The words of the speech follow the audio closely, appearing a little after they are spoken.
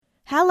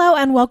Hello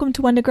and welcome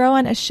to One to Grow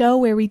On, a show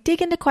where we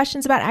dig into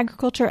questions about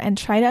agriculture and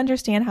try to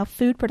understand how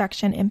food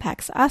production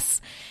impacts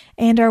us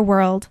and our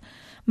world.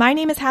 My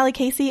name is Hallie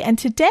Casey, and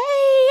today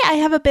I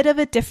have a bit of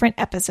a different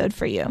episode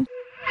for you.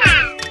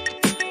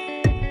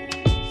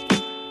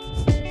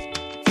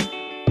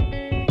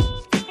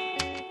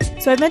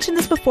 So I've mentioned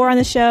this before on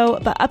the show,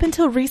 but up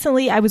until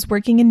recently, I was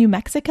working in New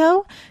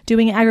Mexico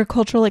doing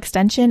agricultural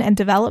extension and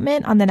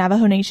development on the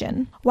Navajo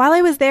Nation. While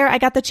I was there, I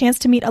got the chance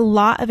to meet a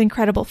lot of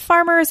incredible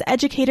farmers,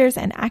 educators,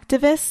 and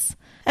activists.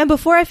 And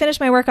before I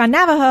finished my work on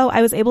Navajo,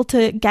 I was able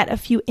to get a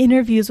few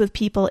interviews with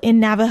people in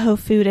Navajo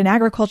food and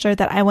agriculture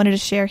that I wanted to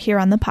share here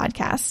on the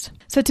podcast.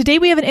 So today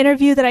we have an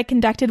interview that I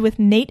conducted with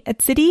Nate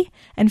Etzity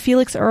and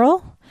Felix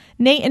Earle.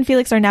 Nate and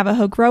Felix are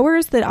Navajo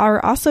growers that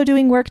are also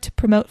doing work to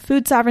promote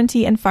food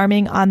sovereignty and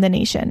farming on the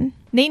nation.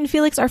 Nate and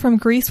Felix are from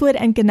Greasewood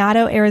and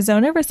Ganado,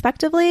 Arizona,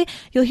 respectively.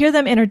 You'll hear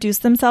them introduce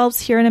themselves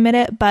here in a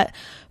minute, but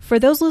for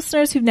those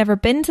listeners who've never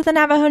been to the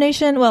Navajo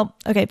Nation, well,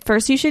 okay,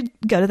 first you should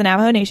go to the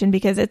Navajo Nation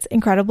because it's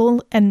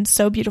incredible and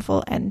so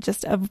beautiful and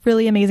just a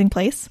really amazing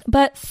place.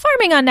 But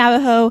farming on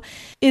Navajo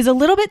is a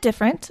little bit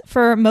different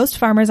for most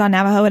farmers on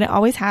Navajo, and it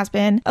always has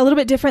been a little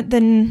bit different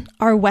than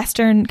our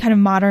Western kind of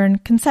modern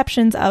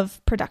conceptions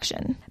of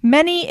production.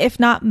 Many, if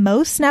not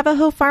most,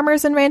 Navajo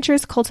farmers and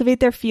ranchers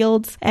cultivate their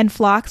fields and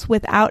flocks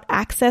without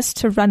access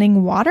to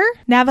running water.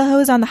 Navajo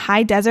is on the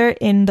high desert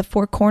in the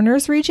Four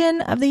Corners region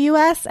of the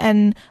U.S.,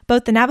 and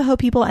both the Navajo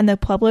people and the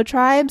Pueblo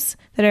tribes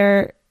that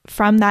are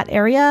from that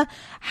area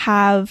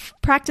have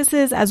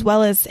practices as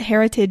well as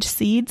heritage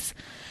seeds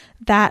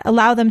that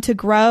allow them to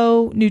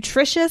grow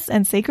nutritious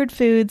and sacred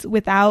foods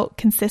without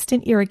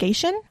consistent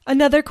irrigation.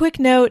 Another quick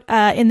note,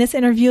 in this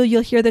interview,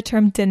 you'll hear the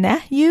term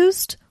Diné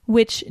used,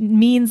 which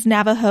means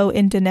Navajo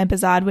in Diné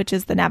Bizaad, which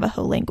is the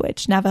Navajo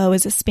language. Navajo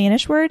is a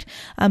Spanish word,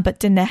 but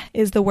Diné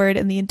is the word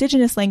in the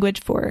indigenous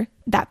language for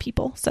that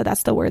people. So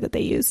that's the word that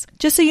they use.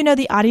 Just so you know,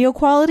 the audio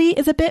quality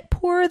is a bit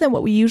poorer than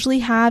what we usually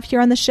have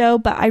here on the show,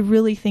 but I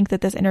really think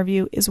that this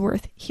interview is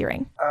worth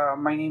hearing.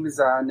 My name is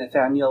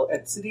Nathaniel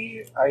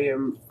Etzity. I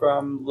am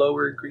from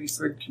Lower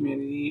Greasewood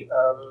community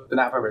of the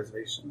Navajo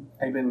Reservation.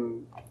 I've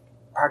been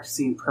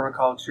practicing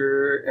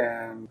permaculture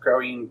and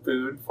growing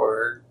food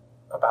for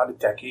about a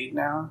decade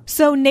now.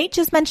 So Nate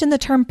just mentioned the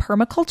term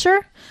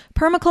permaculture.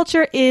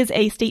 Permaculture is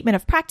a statement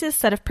of practice,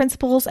 set of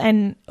principles,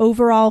 and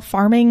overall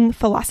farming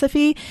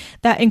philosophy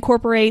that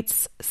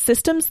incorporates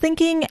systems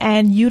thinking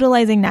and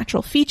utilizing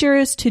natural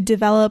features to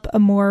develop a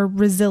more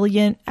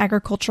resilient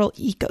agricultural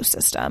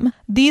ecosystem.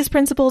 These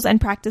principles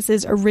and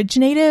practices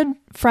originated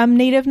from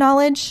native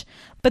knowledge,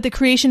 but the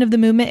creation of the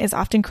movement is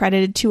often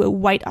credited to a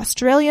white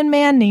Australian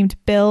man named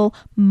Bill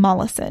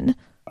Mollison.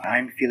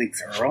 I'm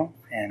Felix Earle,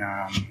 and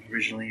I'm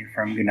originally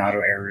from Ganado,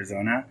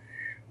 Arizona,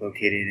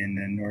 located in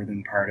the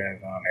northern part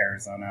of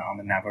Arizona on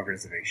the Navajo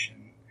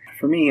Reservation.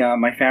 For me,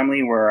 my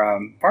family were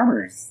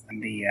farmers in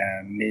the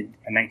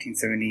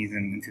mid-1970s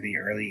and into the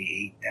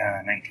early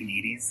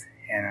 1980s.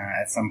 And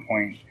at some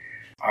point,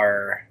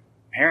 our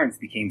parents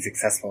became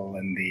successful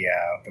in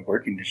the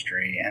work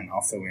industry and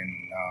also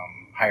in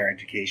higher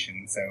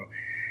education. So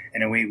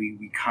in a way,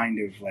 we kind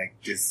of like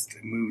just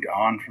moved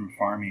on from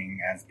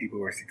farming as people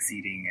were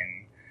succeeding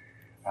in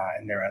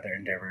their other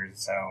endeavors.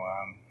 So,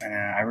 and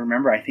I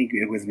remember, I think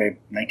it was maybe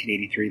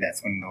 1983,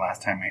 that's when the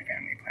last time my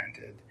family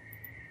planted.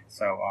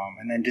 So,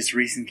 and then just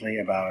recently,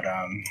 about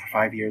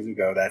 5 years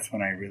ago, that's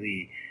when I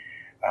really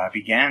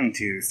began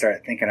to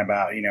start thinking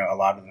about, a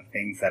lot of the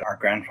things that our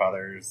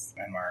grandfathers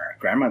and our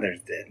grandmothers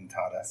did and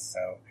taught us.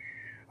 So,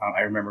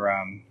 I remember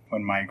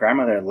when my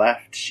grandmother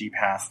left, she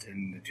passed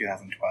in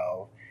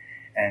 2012,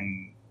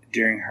 and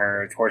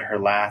toward her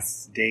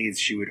last days,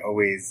 she would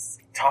always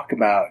talk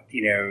about,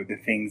 the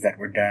things that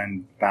were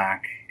done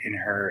back in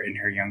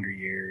her younger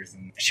years.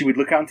 And she would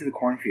look out into the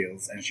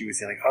cornfields and she would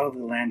say, like, oh,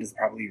 the land is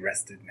probably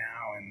rested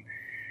now and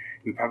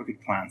we probably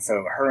could plant.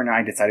 So her and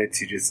I decided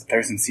to just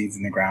throw some seeds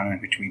in the ground,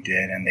 which we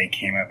did, and they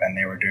came up and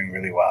they were doing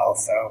really well.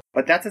 So,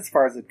 but that's as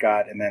far as it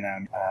got. And then,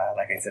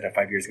 like I said,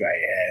 5 years ago,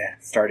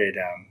 I started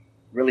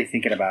really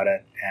thinking about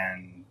it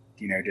and,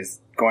 just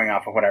going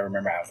off of what I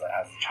remember as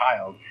a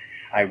child.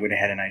 I went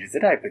ahead and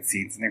I put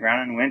seeds in the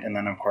ground and went. And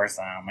then, of course,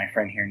 my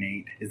friend here,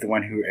 Nate, is the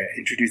one who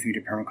introduced me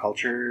to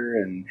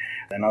permaculture. And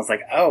then I was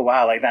like, oh,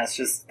 wow, like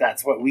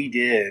that's what we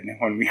did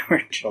when we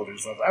were children.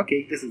 So I was like,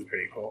 okay, this is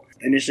pretty cool.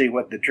 Initially,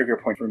 what the trigger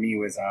point for me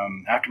was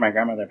after my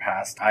grandmother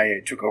passed,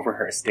 I took over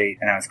her estate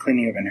and I was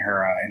cleaning up in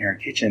her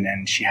kitchen.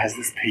 And she has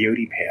this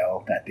peyote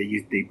pail that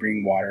they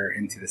bring water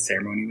into the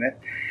ceremony with.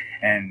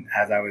 And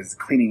as I was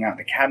cleaning out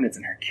the cabinets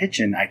in her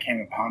kitchen, I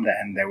came upon that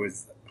and there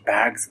was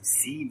bags of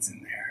seeds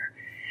in there.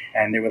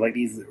 And they were like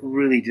these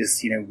really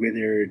just,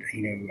 withered,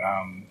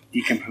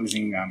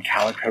 decomposing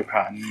calico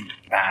cotton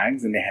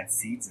bags, and they had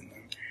seeds in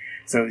them.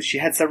 So she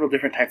had several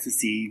different types of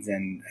seeds,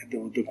 and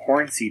the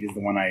corn seed is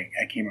the one I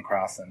came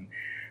across. And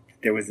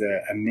there was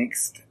a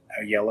mixed,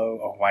 a yellow,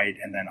 a white,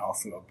 and then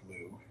also a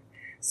blue.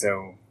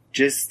 So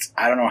just,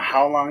 I don't know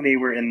how long they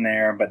were in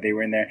there, but they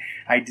were in there.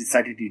 I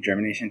decided to do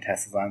germination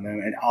tests on them,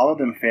 and all of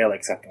them failed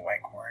except the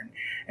white corn.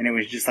 And it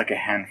was just like a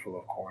handful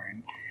of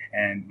corn.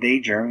 and they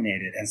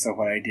germinated. And so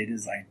what I did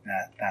is like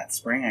that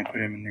spring, I put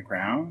them in the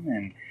ground,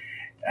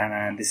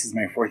 and this is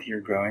my 4th year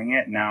growing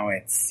it. Now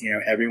it's,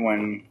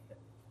 everyone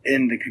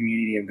in the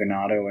community of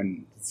Ganado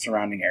and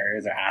surrounding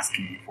areas are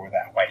asking me for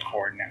that white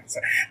gourd now.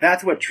 So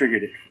that's what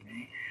triggered it for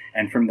me.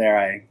 And from there,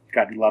 I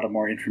got a lot of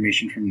more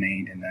information from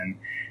Nate, and then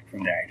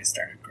from there, I just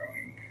started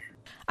growing.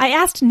 I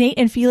asked Nate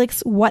and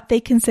Felix what they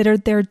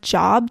considered their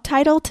job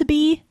title to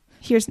be.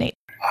 Here's Nate.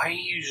 I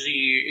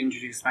usually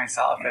introduce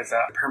myself as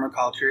a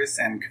permaculturist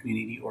and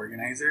community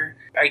organizer.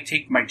 I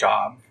take my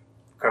job,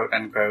 quote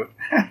unquote,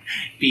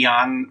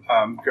 beyond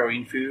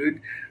growing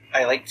food.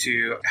 I like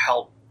to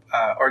help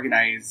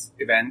organize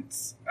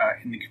events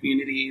in the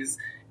communities,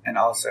 and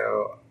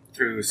also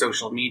through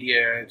social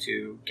media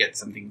to get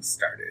something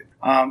started.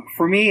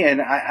 For me,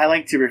 and I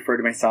like to refer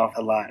to myself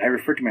a lot, I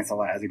refer to myself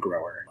a lot as a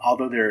grower.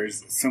 Although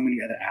there's so many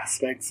other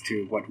aspects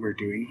to what we're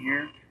doing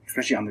here,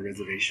 especially on the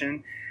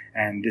reservation,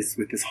 and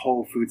with this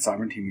whole food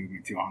sovereignty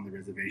movement too on the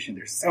reservation,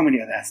 there's so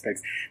many other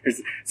aspects.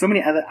 There's so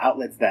many other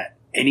outlets that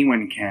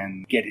anyone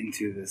can get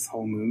into this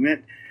whole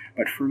movement.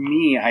 But for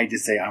me, I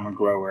just say I'm a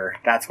grower.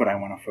 That's what I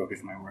want to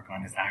focus my work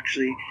on, is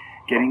actually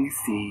getting a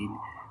seed,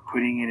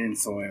 putting it in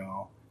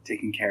soil,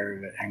 taking care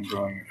of it, and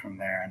growing it from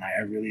there. And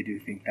I really do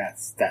think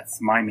that's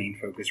my main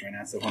focus right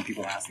now. So when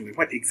people ask me, like,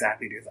 what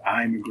exactly do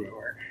I'm a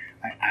grower,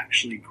 I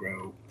actually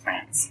grow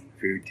plants,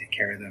 food, take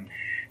care of them,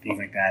 things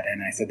like that.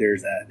 And I said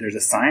there's a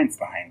science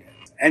behind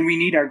it. And we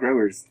need our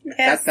growers.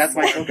 Yes. That's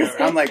my focus.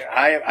 I'm like,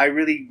 I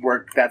really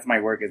work, that's my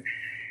work, is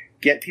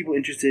get people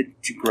interested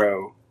to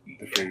grow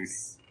the food.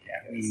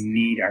 Yeah, we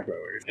need our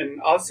growers.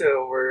 And also,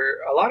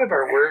 a lot of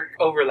our work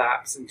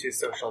overlaps into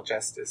social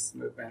justice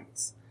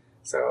movements.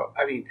 So,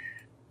 I mean,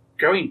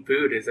 growing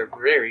food is a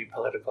very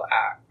political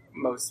act.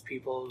 Most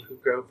people who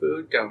grow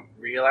food don't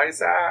realize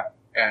that,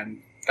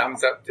 and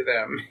thumbs up to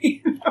them.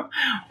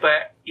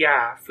 But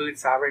yeah, food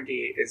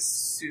sovereignty is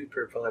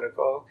super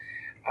political,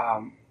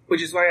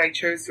 which is why I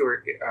chose to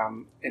work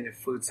in the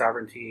food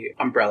sovereignty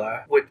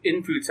umbrella.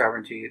 Within food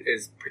sovereignty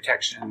is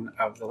protection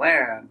of the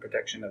land,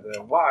 protection of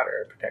the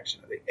water,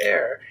 protection of the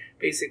air,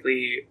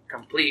 basically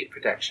complete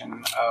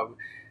protection of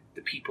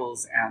the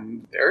peoples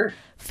and the earth.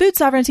 Food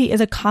sovereignty is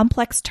a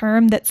complex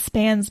term that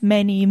spans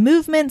many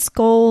movements,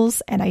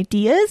 goals, and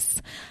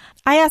ideas.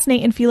 I asked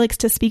Nate and Felix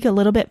to speak a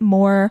little bit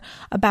more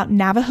about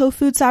Navajo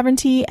food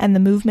sovereignty and the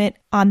movement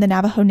on the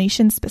Navajo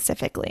Nation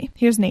specifically.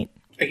 Here's Nate.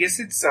 I guess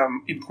it's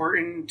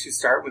important to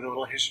start with a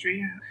little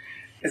history.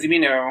 As you may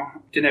know,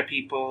 Diné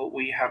people,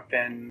 we have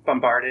been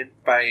bombarded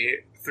by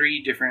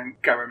 3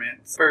 different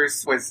governments.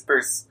 First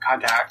was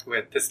contact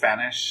with the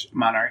Spanish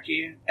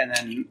monarchy, and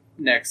then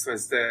next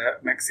was the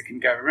Mexican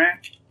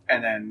government,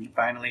 and then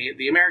finally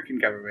the American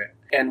government.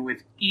 And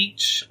with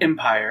each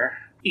empire,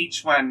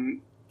 each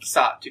one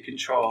sought to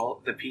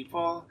control the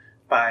people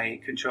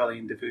by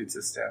controlling the food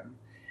system.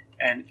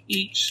 And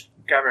each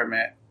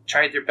government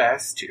tried their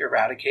best to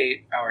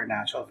eradicate our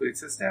natural food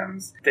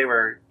systems. They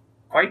were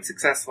quite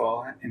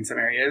successful in some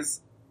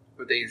areas.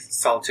 They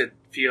salted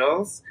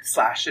fields,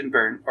 slashed and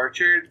burned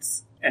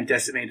orchards, and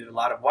decimated a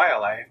lot of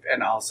wildlife,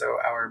 and also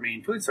our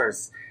main food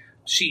source,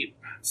 sheep.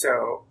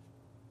 So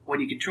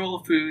when you control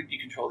food, you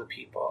control the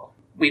people.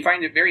 We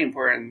find it very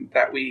important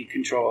that we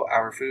control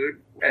our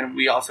food, and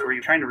we also are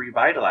trying to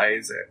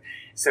revitalize it.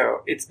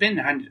 So it's been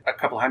a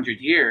couple hundred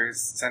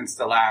years since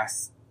the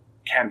last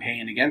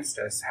campaign against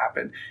us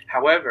happened.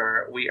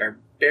 However, we are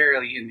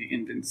barely in the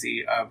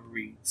infancy of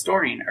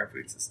restoring our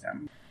food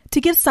system. To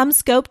give some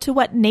scope to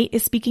what Nate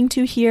is speaking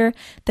to here,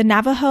 the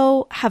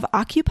Navajo have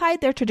occupied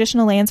their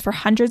traditional lands for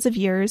hundreds of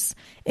years.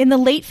 In the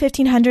late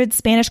 1500s,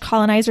 Spanish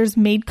colonizers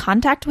made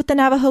contact with the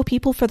Navajo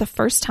people for the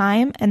first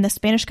time, and the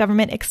Spanish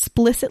government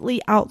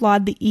explicitly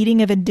outlawed the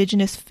eating of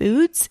indigenous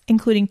foods,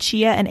 including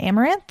chia and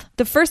amaranth.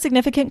 The first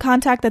significant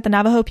contact that the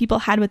Navajo people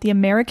had with the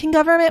American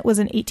government was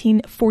in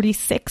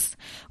 1846,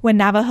 when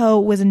Navajo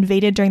was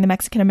invaded during the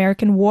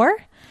Mexican-American War.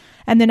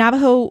 And the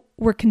Navajo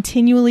were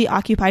continually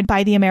occupied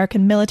by the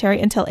American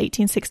military until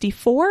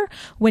 1864,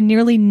 when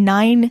nearly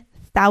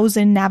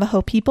 9,000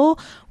 Navajo people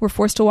were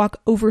forced to walk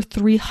over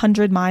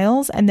 300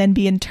 miles and then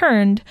be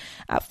interned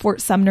at Fort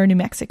Sumner, New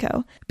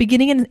Mexico.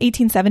 Beginning in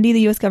 1870,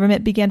 the U.S.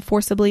 government began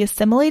forcibly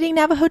assimilating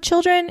Navajo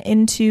children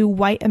into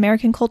white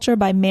American culture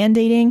by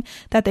mandating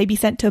that they be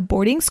sent to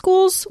boarding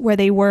schools where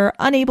they were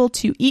unable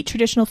to eat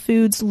traditional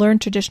foods, learn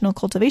traditional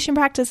cultivation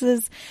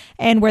practices,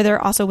 and where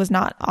there also was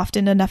not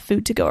often enough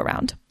food to go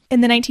around. In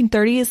the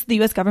 1930s, the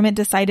U.S. government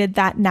decided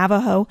that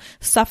Navajo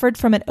suffered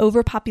from an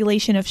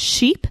overpopulation of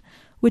sheep,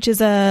 which is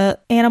an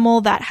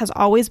animal that has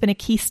always been a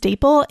key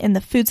staple in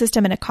the food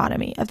system and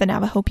economy of the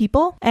Navajo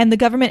people. And the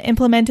government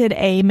implemented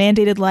a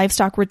mandated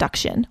livestock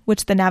reduction,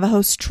 which the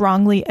Navajo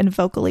strongly and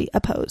vocally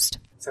opposed.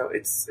 So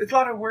it's a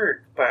lot of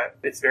work, but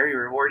it's very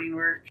rewarding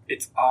work.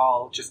 It's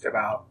all just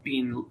about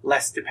being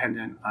less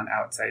dependent on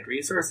outside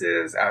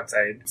resources,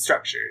 outside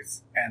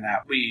structures, and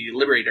that we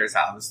liberate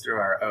ourselves through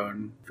our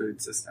own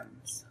food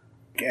systems.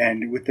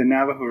 And with the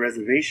Navajo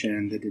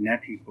Reservation, the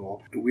Diné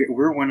people,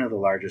 we're one of the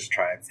largest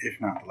tribes, if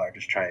not the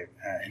largest tribe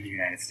in the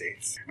United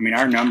States. I mean,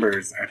 our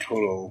numbers are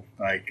total,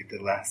 like the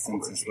last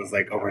census was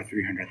like over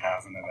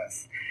 300,000 of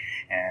us.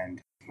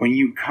 And when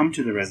you come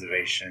to the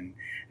reservation,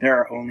 there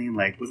are only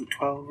like, was it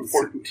 12?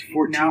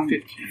 14 now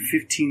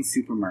 15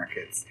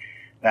 supermarkets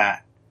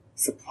that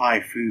supply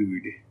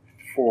food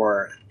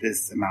for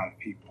this amount of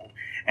people.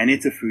 And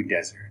it's a food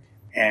desert.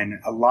 And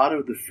a lot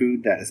of the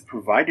food that is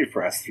provided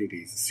for us through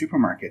these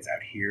supermarkets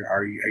out here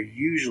are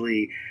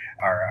usually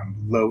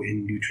low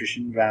in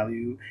nutrition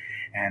value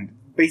and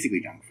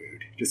basically junk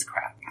food, just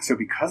crap. So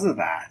because of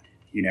that,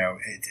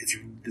 it's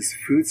this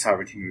food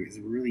sovereignty movement is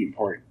really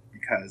important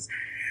because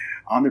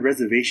on the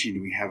reservation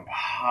we have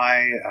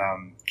high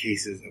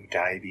cases of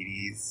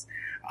diabetes.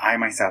 I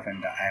myself,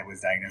 I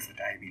was diagnosed with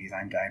diabetes.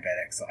 I'm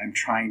diabetic, so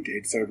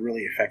so it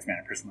really affects me on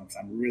a personal level. So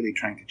I'm really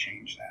trying to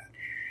change that.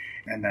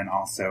 And then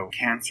also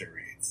cancer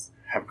rates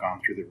have gone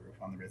through the roof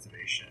on the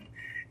reservation.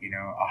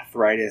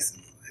 Arthritis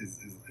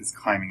is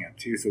climbing up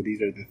too. So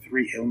these are the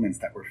three ailments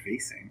that we're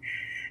facing.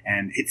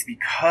 And it's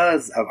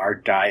because of our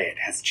diet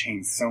has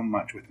changed so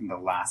much within the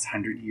last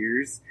 100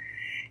 years.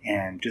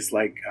 And just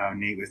like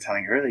Nate was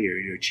telling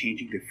earlier,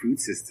 changing the food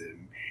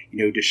system,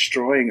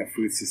 destroying a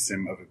food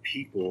system of a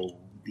people,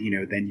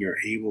 then you're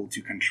able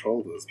to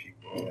control those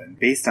people. And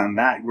based on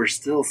that, we're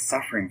still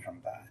suffering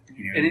from that.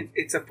 And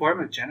it's a form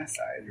of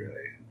genocide,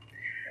 really.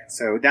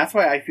 So that's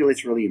why I feel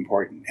it's really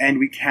important. And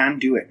we can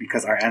do it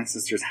because our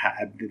ancestors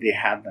had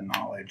the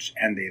knowledge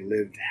and they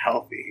lived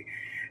healthy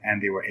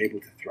and they were able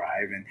to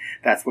thrive. And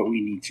that's what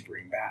we need to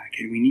bring back.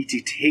 And we need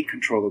to take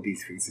control of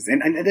these food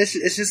systems. And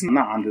it's just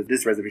not on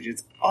this reservation.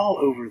 It's all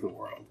over the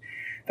world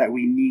that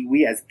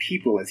we as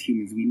people, as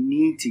humans, we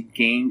need to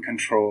gain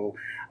control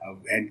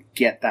of and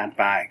get that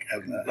back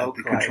of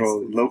the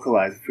control,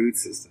 localized food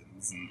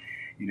systems.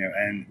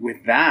 And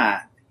with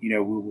that, we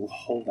will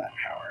hold that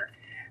power,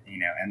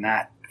 and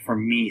that, for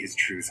me, is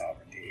true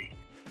sovereignty.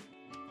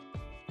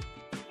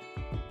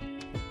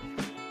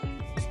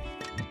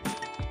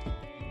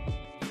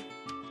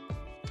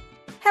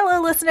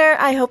 Hello, listener.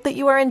 I hope that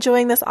you are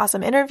enjoying this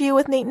awesome interview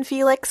with Nate and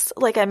Felix.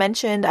 Like I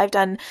mentioned, I've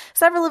done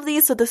several of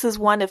these, so this is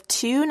one of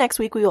two. Next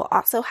week, we will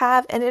also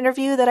have an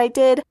interview that I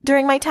did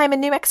during my time in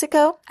New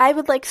Mexico. I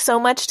would like so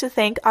much to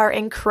thank our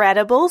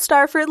incredible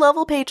Starfruit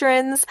level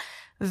patrons,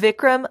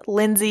 Vikram,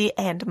 Lindsay,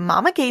 and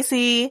Mama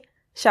Casey.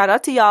 Shout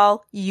out to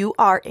y'all. You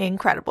are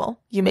incredible.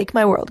 You make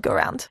my world go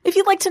round. If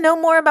you'd like to know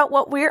more about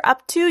what we're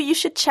up to, you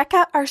should check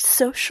out our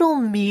social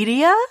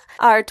media.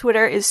 Our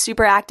Twitter is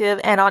super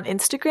active, and on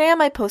Instagram,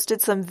 I posted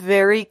some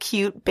very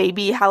cute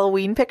baby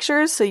Halloween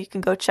pictures, so you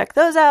can go check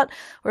those out.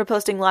 We're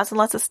posting lots and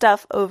lots of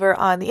stuff over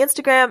on the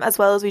Instagram, as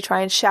well as we try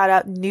and shout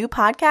out new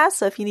podcasts.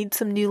 So if you need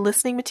some new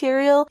listening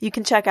material, you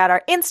can check out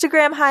our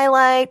Instagram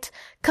highlight.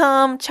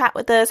 Come chat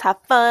with us,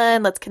 have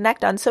fun. Let's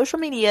connect on social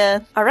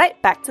media. All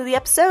right, back to the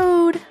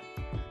episode.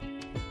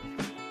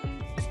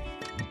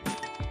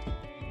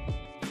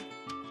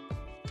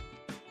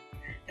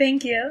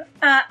 Thank you.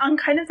 On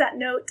kind of that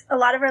note, a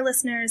lot of our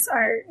listeners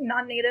are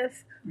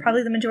non-native,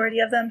 probably the majority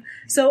of them.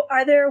 So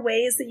are there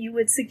ways that you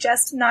would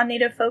suggest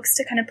non-native folks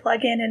to kind of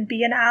plug in and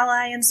be an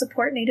ally and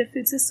support native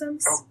food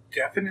systems? Oh,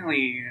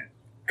 definitely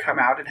come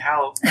out and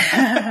help.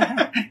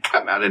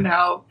 Come out and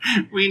help.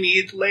 We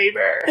need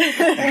labor. We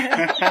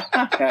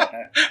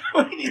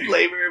need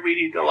labor. We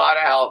need a lot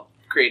of help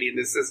creating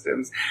the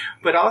systems.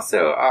 But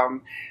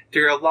also,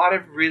 there are a lot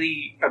of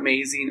really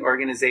amazing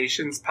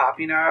organizations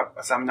popping up.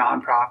 Some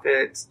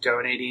nonprofits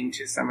donating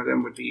to some of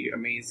them would be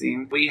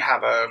amazing. We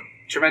have a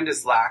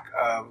tremendous lack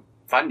of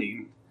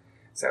funding,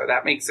 so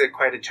that makes it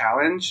quite a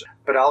challenge.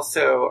 But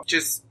also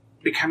just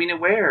becoming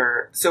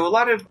aware. So a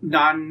lot of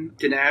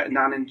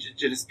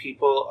non-Indigenous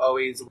people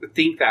always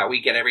think that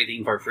we get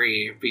everything for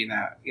free, being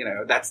that,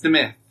 that's the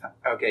myth.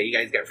 Okay, you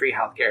guys get free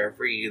healthcare,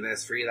 free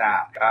this, free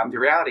that. The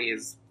reality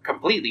is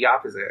completely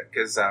opposite,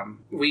 because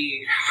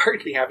we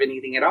hardly have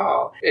anything at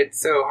all. It's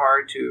so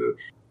hard to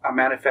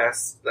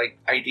manifest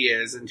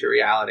ideas into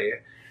reality.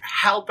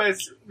 Help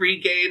us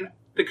regain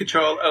the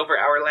control over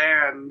our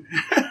land.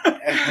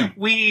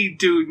 We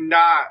do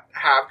not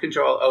have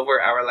control over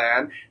our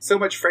land. So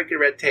much freaking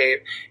red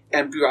tape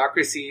and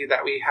bureaucracy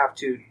that we have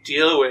to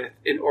deal with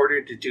in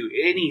order to do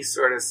any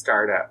sort of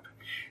startup.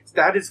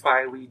 That is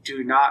why we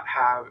do not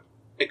have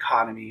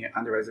economy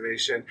on the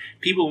reservation.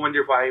 People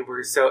wonder why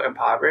we're so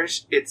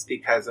impoverished. It's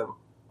because of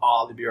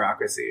all the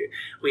bureaucracy.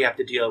 We have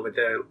to deal with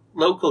the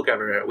local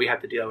government. We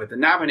have to deal with the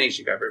Navajo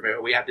Nation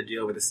government. We have to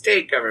deal with the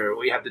state government.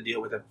 We have to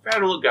deal with the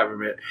federal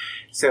government.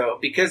 So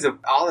because of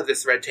all of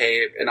this red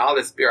tape and all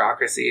this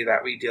bureaucracy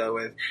that we deal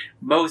with,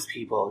 most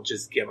people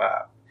just give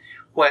up.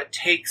 What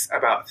takes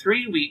about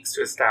 3 weeks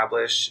to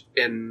establish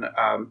in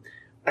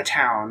a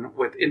town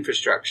with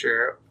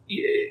infrastructure,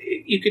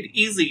 you could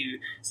easily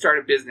start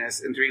a business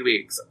in 3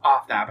 weeks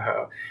off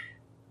Navajo.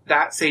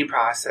 That same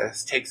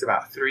process takes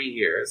about 3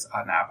 years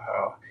on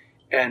Navajo.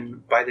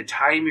 And by the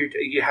time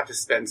you have to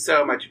spend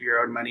so much of your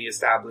own money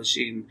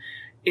establishing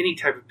any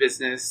type of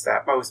business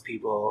that most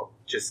people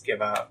just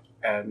give up.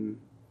 And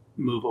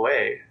move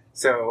away.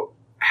 So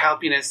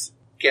helping us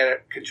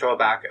get control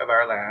back of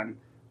our land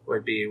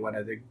would be one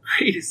of the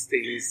greatest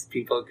things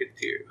people could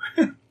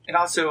do. And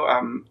also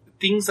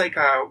things like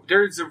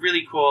there's a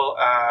really cool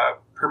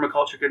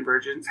permaculture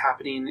convergence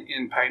happening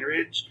in Pine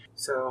Ridge.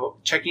 So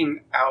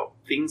checking out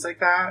things like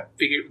that,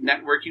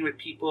 networking with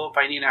people,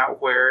 finding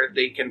out where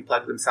they can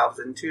plug themselves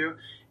into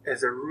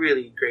is a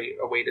really great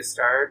way to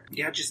start.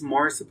 Yeah, just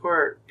more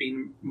support.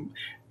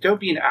 Don't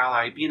be an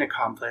ally, be an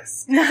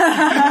accomplice.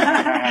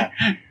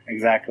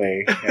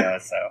 Exactly. Yeah.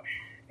 So,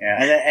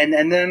 yeah,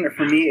 and then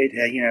for me,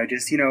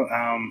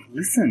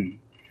 listen.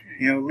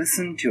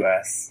 Listen to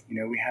us.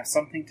 We have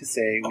something to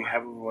say. We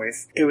have a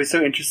voice. It was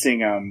so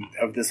interesting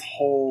of this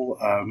whole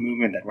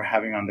movement that we're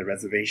having on the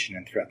reservation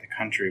and throughout the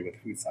country with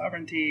food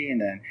sovereignty,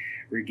 and then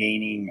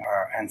regaining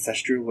our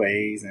ancestral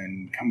ways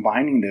and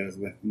combining those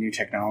with new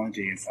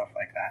technology and stuff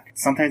like that.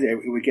 Sometimes it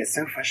would get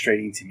so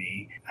frustrating to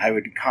me. I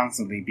would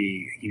constantly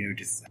be,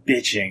 just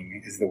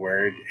bitching is the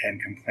word,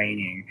 and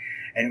complaining.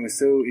 And it was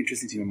so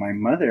interesting to me. My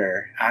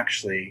mother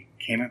actually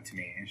came up to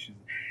me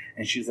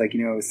and she was like,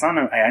 son,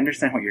 I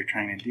understand what you're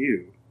trying to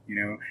do,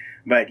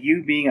 but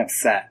you being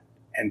upset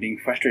and being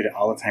frustrated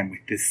all the time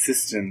with this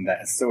system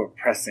that is so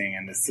oppressing,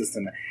 and this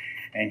system,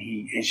 and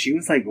she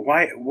was like,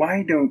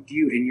 why don't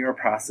you, in your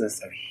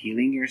process of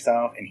healing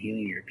yourself and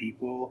healing your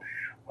people,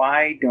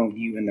 why don't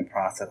you in the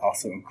process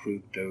also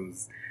include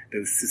those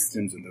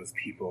systems and those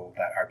people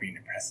that are being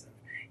oppressive?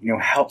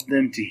 Help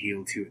them to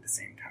heal too at the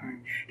same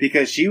time.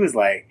 Because she was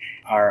like,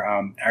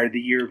 are the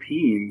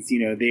Europeans,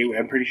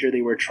 I'm pretty sure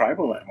they were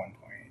tribal at one point.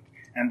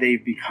 And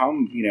they've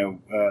become, I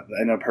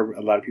know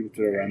a lot of people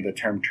throw around the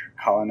term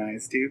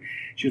colonized too.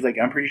 She was like,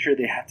 I'm pretty sure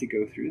they had to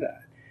go through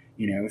that,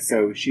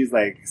 So she's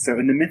like, so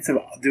in the midst of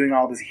doing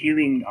all this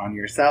healing on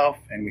yourself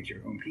and with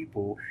your own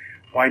people,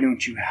 why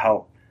don't you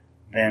help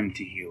them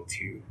to heal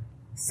too?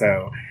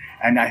 So,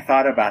 and I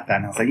thought about that,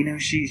 and I was like,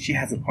 she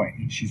has a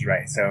point. She's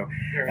right. So,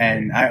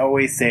 and I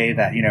always say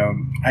that,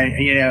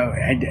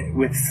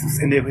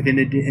 within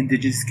the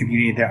indigenous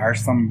community, there are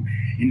some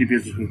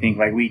individuals who think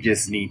like we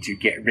just need to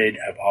get rid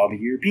of all the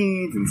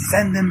Europeans and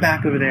send them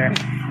back over there.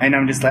 And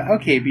I'm just like,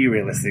 okay, be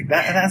realistic.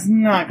 That's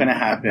not going to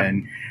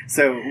happen.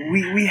 So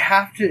we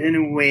have to, in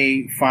a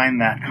way,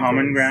 find that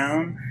common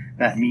ground,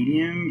 that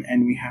medium,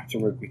 and we have to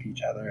work with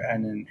each other.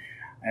 And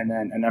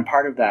then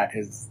part of that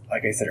is,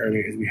 like I said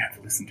earlier, is we have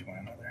to listen to one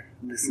another.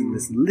 Let's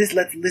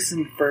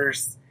listen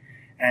first,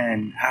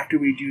 and after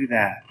we do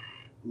that,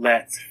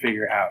 let's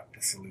figure out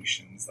the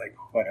solutions. Like,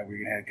 what are we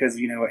gonna have?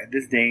 Because at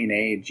this day and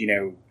age,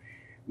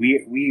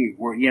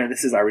 we're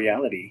this is our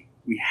reality.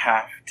 We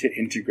have to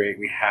integrate.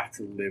 We have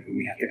to live, and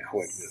we have to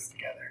coexist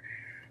together.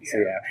 Yeah. So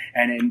yeah,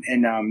 and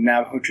in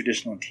Navajo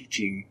traditional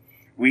teaching,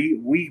 we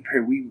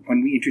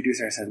when we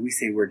introduce ourselves, we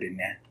say we're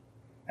Diné.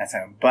 That's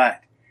how.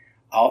 But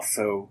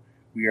also,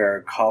 we are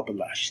called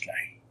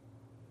Belashlai,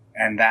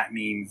 and that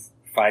means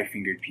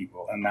 5-fingered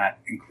people, and that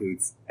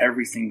includes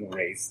every single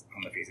race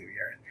on the face of the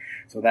earth.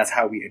 So that's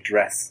how we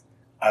address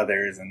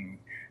others, and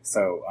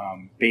so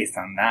based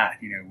on that,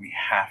 we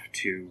have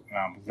to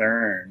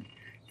learn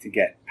to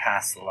get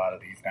past a lot of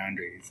these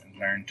boundaries and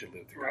learn to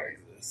live through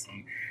coexist.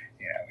 And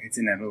it's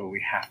inevitable. We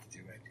have to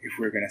do it if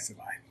we're going to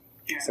survive.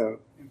 Yeah. So,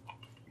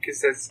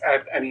 because as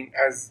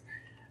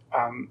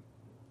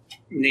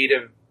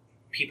native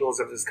peoples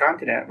of this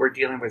continent, we're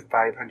dealing with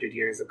 500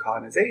 years of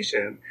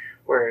colonization,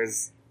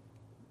 whereas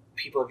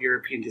people of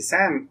European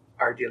descent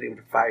are dealing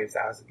with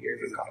 5,000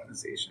 years of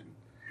colonization.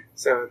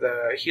 So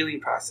the healing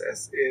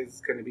process is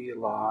going to be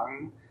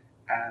long,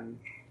 and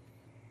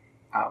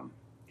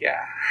it's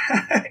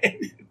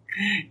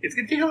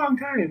going to take a long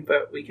time,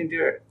 but we can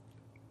do it.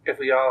 If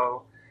we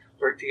all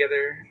work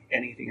together,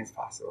 anything is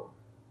possible.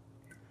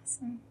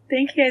 Awesome.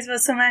 Thank you guys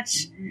both so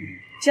much. Mm-hmm.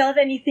 Do you have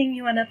anything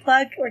you want to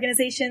plug,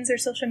 organizations or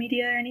social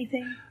media or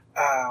anything?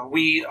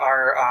 We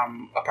are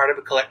a part of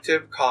a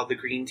collective called the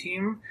Green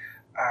Team.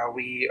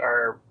 We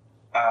are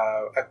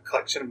a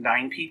collection of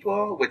 9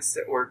 people.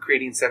 We're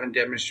creating 7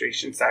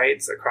 demonstration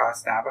sites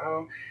across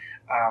Navajo.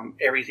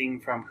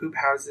 Everything from hoop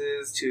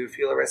houses to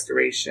field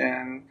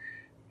restoration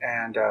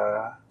and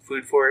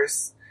food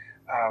forest.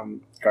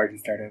 Garden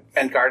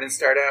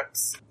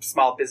startups,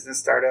 small business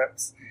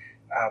startups.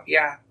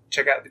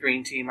 Check out the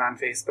Green Team on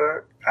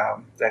Facebook.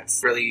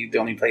 That's really the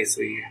only place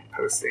we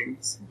post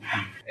things.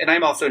 And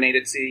I'm also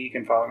Native C. You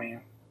can follow me.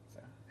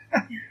 So.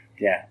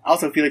 Yeah.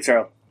 Also, Felix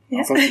Earl. Yeah.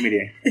 On social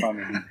media.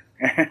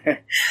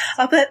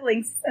 I'll put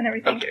links and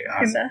everything okay,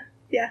 awesome.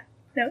 in the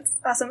notes.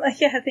 Awesome.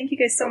 Thank you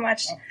guys so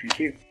much. Oh, thank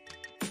you.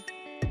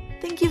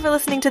 Thank you for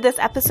listening to this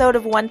episode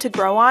of One to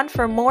Grow On.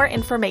 For more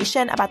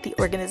information about the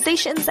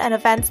organizations and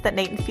events that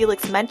Nate and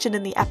Felix mentioned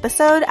in the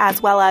episode,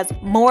 as well as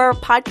more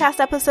podcast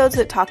episodes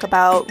that talk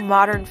about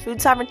modern food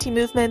sovereignty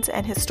movements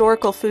and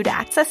historical food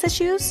access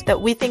issues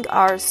that we think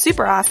are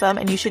super awesome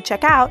and you should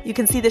check out, you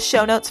can see the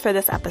show notes for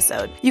this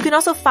episode. You can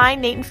also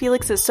find Nate and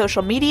Felix's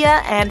social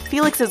media, and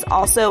Felix is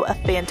also a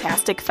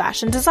fantastic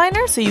fashion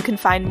designer, so you can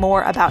find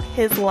more about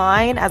his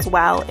line as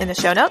well in the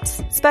show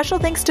notes. Special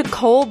thanks to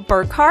Cole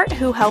Burkhart,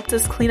 who helped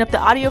us clean up the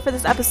audio for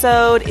this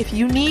episode. If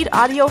you need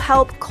audio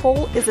help,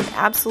 Cole is an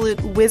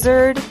absolute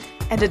wizard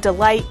and a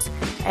delight,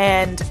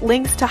 and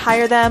links to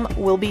hire them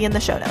will be in the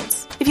show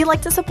notes. If you'd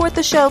like to support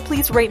the show,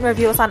 please rate and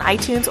review us on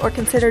iTunes or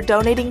consider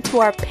donating to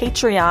our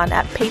Patreon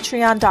at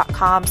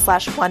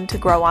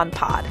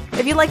patreon.com/one-to-grow-on-pod.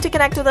 If you'd like to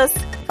connect with us,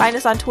 find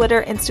us on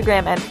Twitter,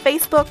 Instagram, and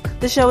Facebook.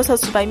 The show is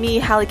hosted by me,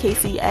 Hallie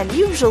Casey, and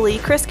usually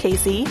Chris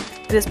Casey.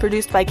 It is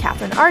produced by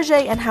Catherine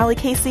RJ and Hallie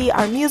Casey.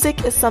 Our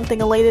music is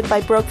Something Elated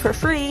by Broke for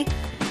Free.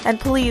 And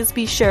please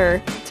be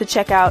sure to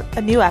check out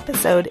a new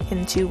episode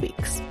in 2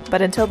 weeks.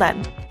 But until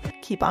then,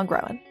 keep on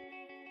growing.